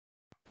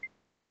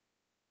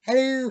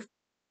Hello,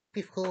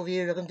 people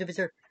reviews. Welcome to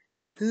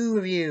Mr.Who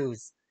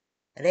reviews.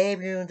 Today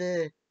we're doing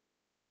the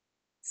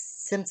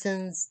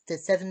Simpsons, the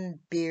 7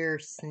 beer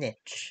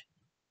Snitch.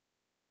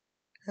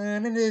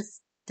 And in this,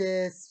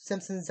 the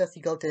Simpsons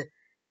actually go to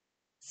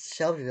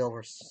Shelbyville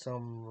for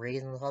some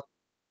reason. Thought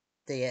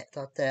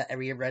that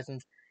every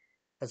resident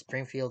of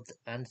Springfield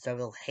and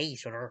Shelbyville hate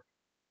each other.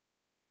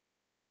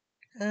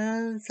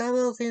 And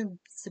Shelbyville seems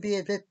to be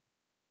a bit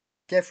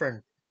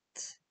different.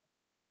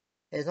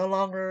 It's no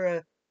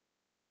longer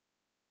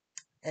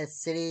a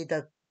city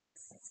that's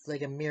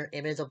like a mere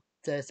image of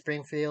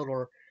Springfield,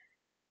 or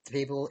the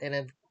people in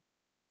it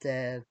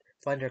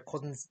find their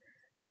cousins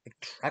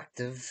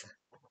attractive.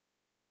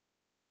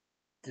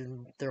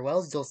 They're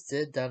well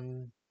adjusted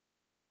and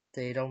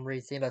they don't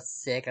really seem that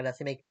sick, and they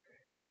make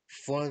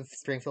fun of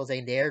Springfield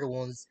saying they're the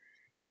ones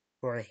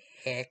who are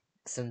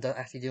hicks and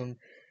actually doing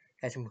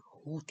some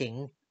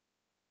hooting.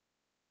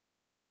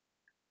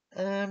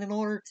 And in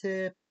order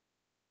to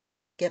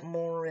get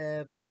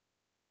more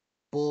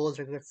buzz,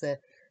 or let's say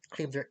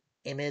claim their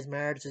image,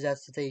 Marge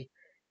suggests that they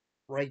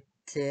write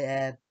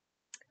to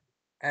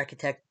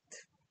architect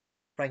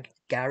Frank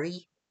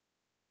Gary.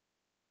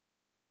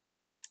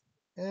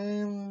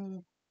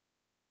 Um,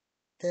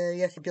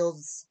 he actually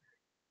builds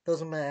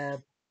him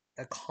a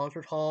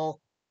concert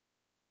hall.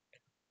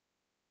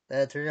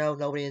 Turns out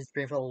nobody in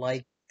Springfield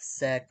likes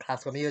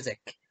classical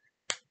music.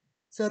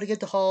 So to get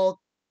the hall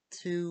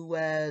to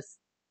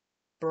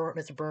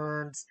Mr.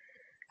 Burns,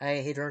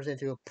 he turns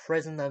into a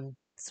prison, and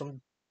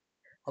some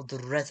of the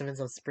residents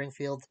of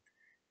Springfield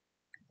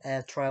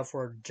try out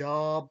for a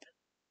job.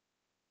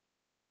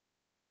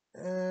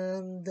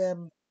 And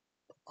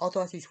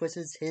also as he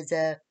switches his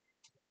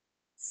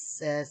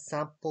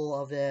sample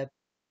of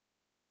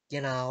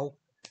you know,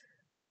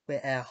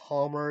 with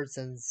Homer,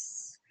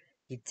 since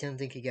he didn't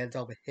think he'd get a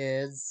job with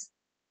his.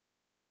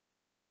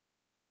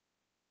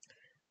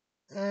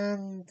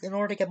 And in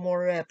order to get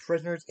more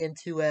prisoners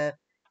into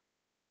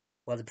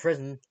the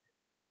prison,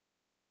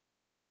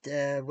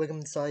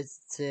 Wiggum decides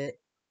to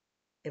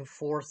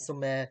enforce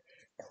some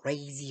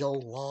crazy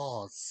old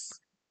laws.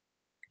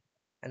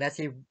 And that's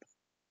he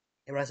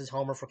arrests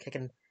Homer for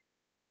kicking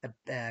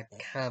a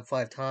can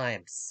 5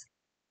 times.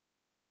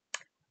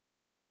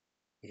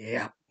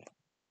 Yep.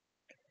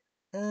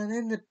 And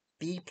in the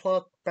B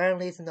plot,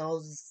 Barney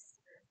knows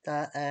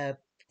that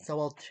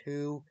Snowball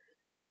 2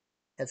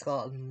 has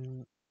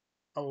gotten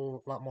a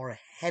lot more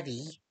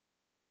heavy.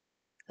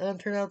 And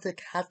it turned out the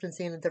cat's been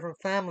seeing a different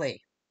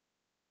family.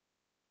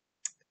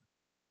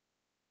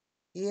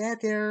 Yeah,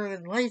 they're a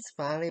nice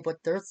family,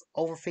 but they're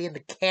overfeeding the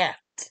cat.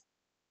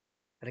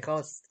 And they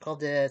called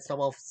the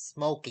Snowball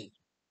Smokey.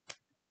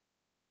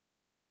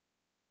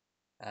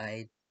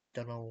 I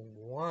don't know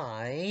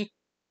why.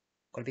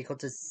 Could it be because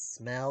the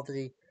smell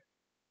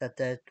that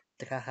the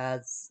cat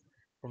has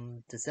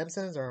from The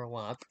Simpsons, or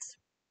what?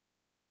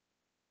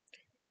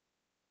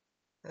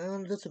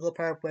 And just a good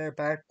part where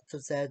Bart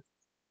just said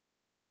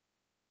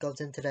goes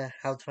into the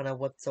house to find out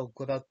what's so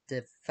good about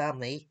the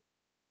family.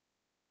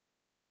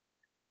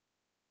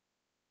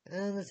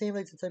 And it seems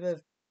like the type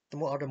of the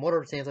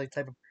mother seems like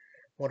the type of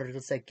mother that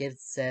just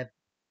gives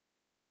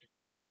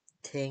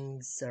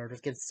things, or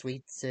just gives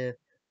sweets to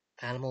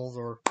animals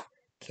or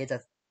kids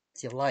that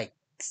she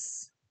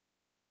likes.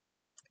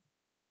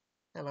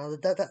 And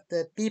that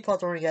the B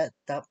plot don't really get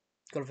that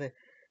good of a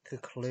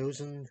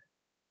conclusion.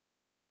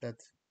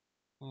 That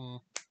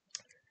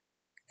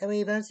anyway,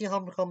 eventually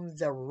Homer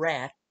becomes a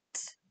rat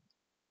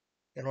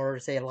in order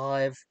to stay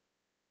alive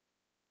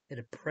in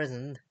a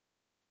prison.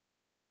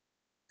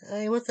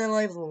 He would stay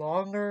alive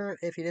longer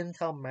if he didn't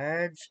tell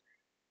Marge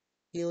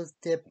he was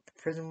the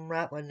prison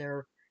rat when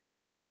they're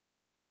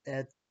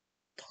uh,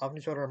 talking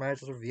to each other.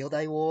 Marge was revealed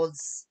that he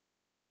was.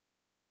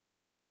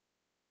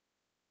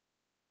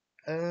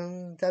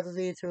 And that would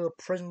lead to a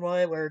prison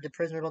riot where the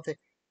prisoner want to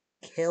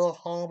kill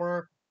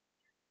Homer.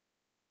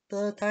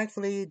 But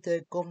thankfully,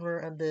 the governor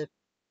and the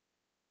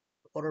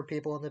other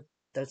people in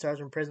the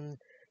sergeant prison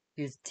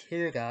use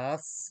tear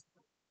gas.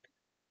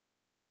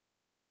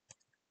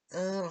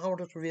 And Homer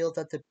just reveals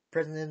that the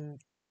prison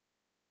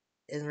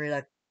isn't really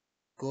that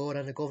good,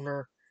 and the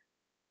governor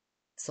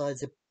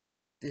decides to,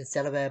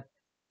 instead of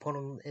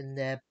putting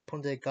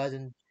the guys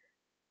in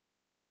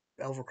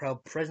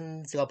overcrowded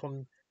prisons, they put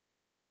them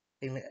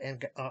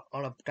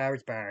on a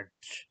garbage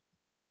barge.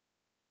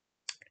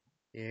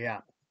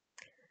 Yeah.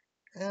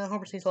 And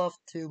Homer sneaks off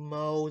to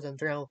Moe's, and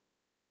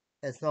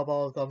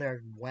Snowball's gone there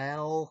as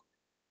well.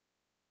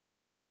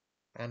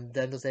 And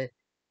then there's a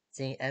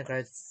end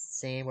credits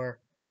scene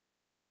where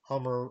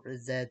Homer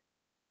is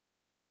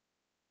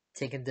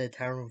taking the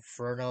town of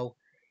Inferno.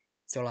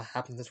 So what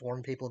happens to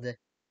warn people in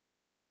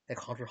the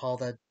concert hall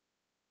that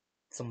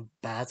some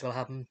bad's gonna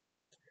happen.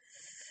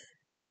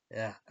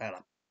 Yeah, I don't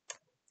know.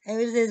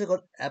 Anyway, this is a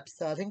good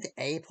episode. I think the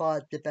A plot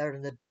is a bit better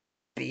than the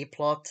B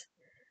plot.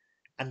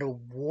 And the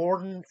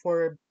warden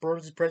for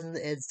Burns' prison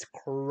is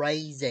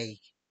crazy.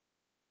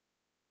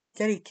 He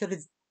said he killed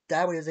his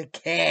dad when he was a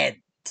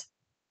kid.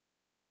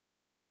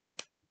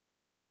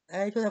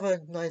 And he does have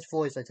a nice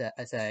voice,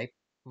 I say.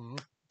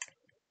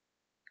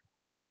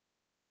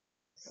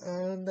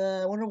 And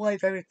I wonder why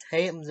David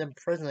Tatum's in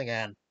prison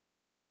again.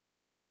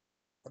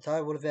 I thought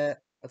I would have.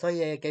 I thought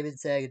he gave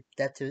his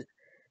death to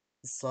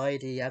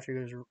society after he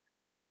was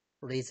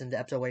released in the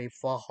episode where he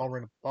fought Homer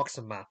in a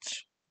boxing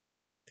match.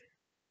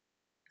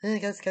 I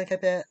guess can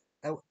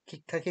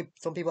keep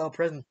some people out of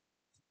prison.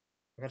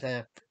 I gotta tell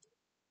you.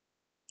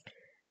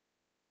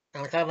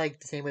 And I kind of like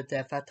the same with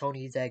Fat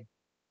Tony's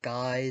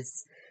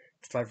guys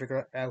to try to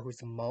figure out who's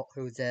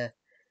the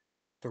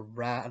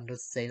rat and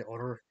just say the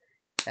other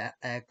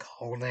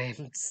code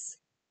names.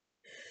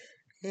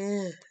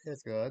 Yeah,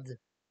 it's good.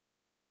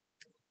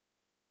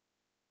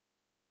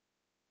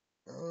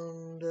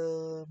 And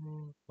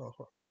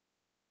what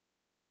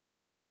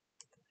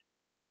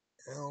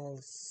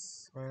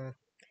else?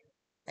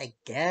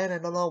 Again, I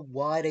don't know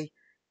why they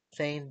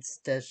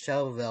changed the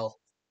Shelville.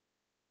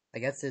 I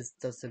guess it's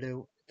just to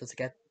do just to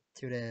get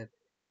to the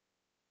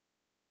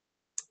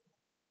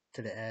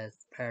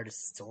part of the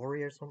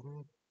story or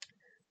something.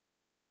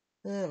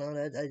 I don't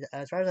know.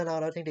 As far as I know, I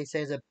don't think they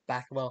changed it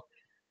back. Well,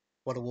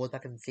 what it was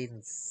back in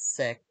season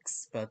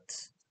 6,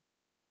 but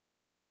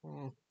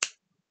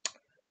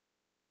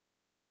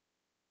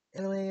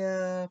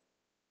anyway,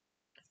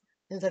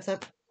 until next time,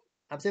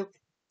 I'm Sue.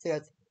 See you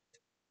guys.